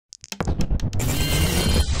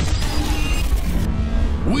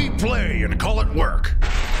We play and call it work.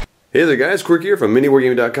 Hey there guys, Quirk here from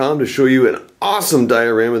MiniWarGaming.com to show you an awesome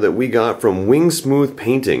diorama that we got from Wing Smooth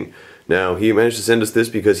Painting. Now, he managed to send us this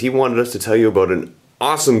because he wanted us to tell you about an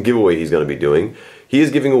awesome giveaway he's going to be doing. He is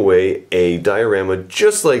giving away a diorama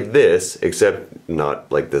just like this, except not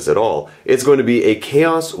like this at all. It's going to be a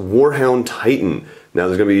Chaos Warhound Titan. Now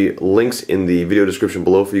there's going to be links in the video description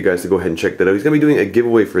below for you guys to go ahead and check that out. He's going to be doing a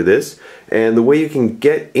giveaway for this, and the way you can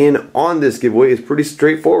get in on this giveaway is pretty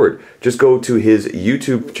straightforward. Just go to his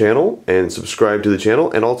YouTube channel and subscribe to the channel,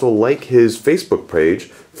 and also like his Facebook page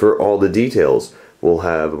for all the details. We'll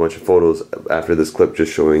have a bunch of photos after this clip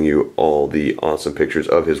just showing you all the awesome pictures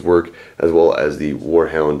of his work, as well as the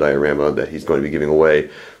Warhound diorama that he's going to be giving away.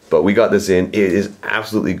 But we got this in. It is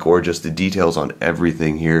absolutely gorgeous. The details on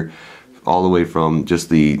everything here, all the way from just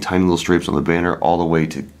the tiny little stripes on the banner, all the way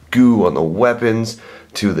to goo on the weapons,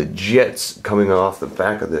 to the jets coming off the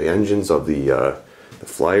back of the engines of the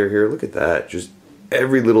flyer here. Look at that. Just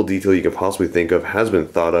every little detail you can possibly think of has been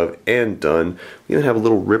thought of and done. We even have a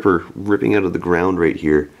little ripper ripping out of the ground right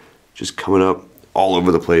here, just coming up all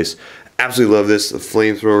over the place. Absolutely love this. The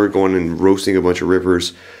flamethrower going and roasting a bunch of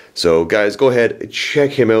rippers. So guys, go ahead,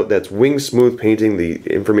 check him out. That's Wing Smooth Painting. The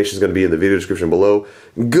information is going to be in the video description below.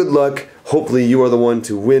 Good luck. Hopefully you are the one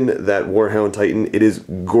to win that Warhound Titan. It is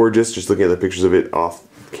gorgeous. Just looking at the pictures of it off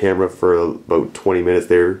camera for about 20 minutes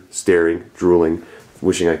there, staring, drooling,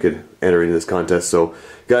 wishing I could enter into this contest. So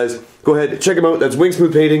guys, go ahead, check him out. That's Wing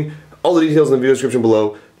Smooth Painting. All the details in the video description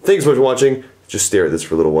below. Thanks so much for watching. Just stare at this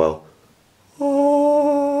for a little while.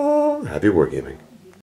 Oh, happy wargaming.